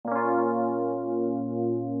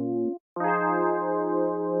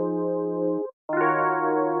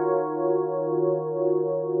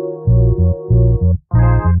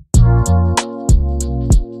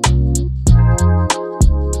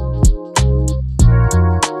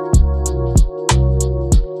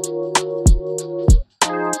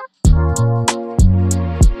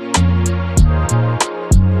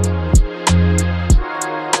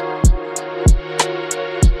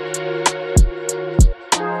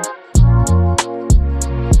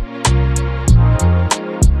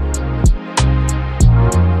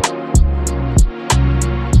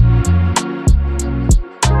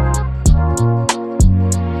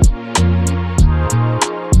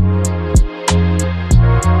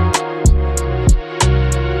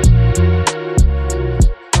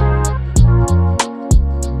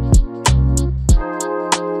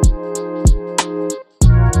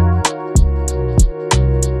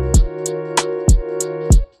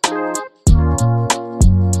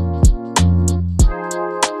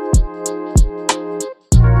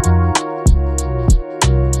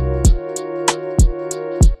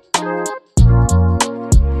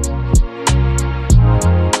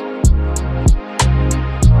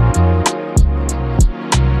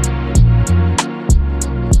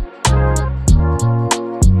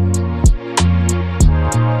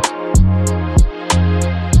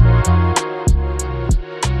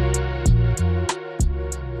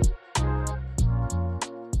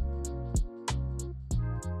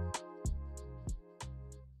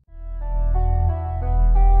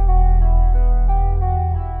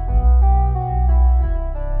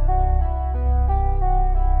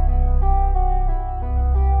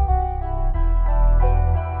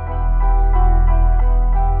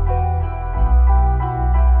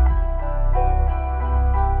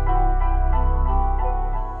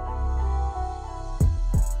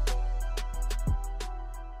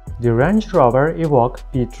The Range Rover Evoque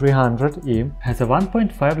P300e has a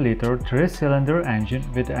 1.5-liter 3-cylinder engine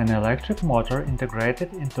with an electric motor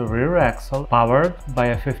integrated into rear axle, powered by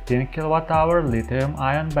a 15 kWh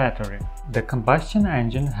lithium-ion battery. The combustion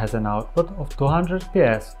engine has an output of 200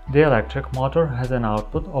 PS. The electric motor has an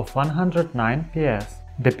output of 109 PS.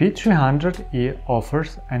 The P300e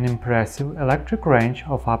offers an impressive electric range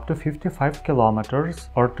of up to 55 km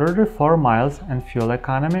or 34 miles and fuel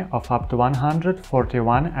economy of up to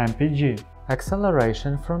 141 mpg.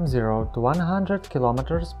 Acceleration from 0 to 100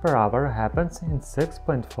 km per hour happens in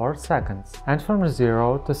 6.4 seconds and from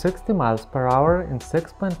 0 to 60 miles per hour in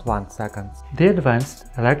 6.1 seconds. The advanced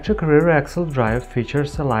electric rear axle drive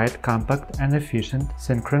features a light, compact and efficient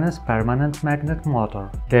synchronous permanent magnet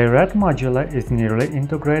motor. The red modular is nearly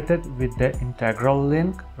integrated with the integral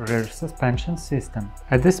link rear suspension system.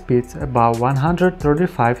 At the speeds above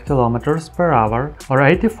 135 km per hour or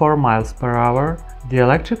 84 miles per hour, the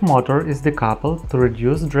electric motor is decoupled to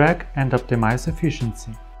reduce drag and optimize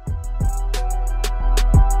efficiency.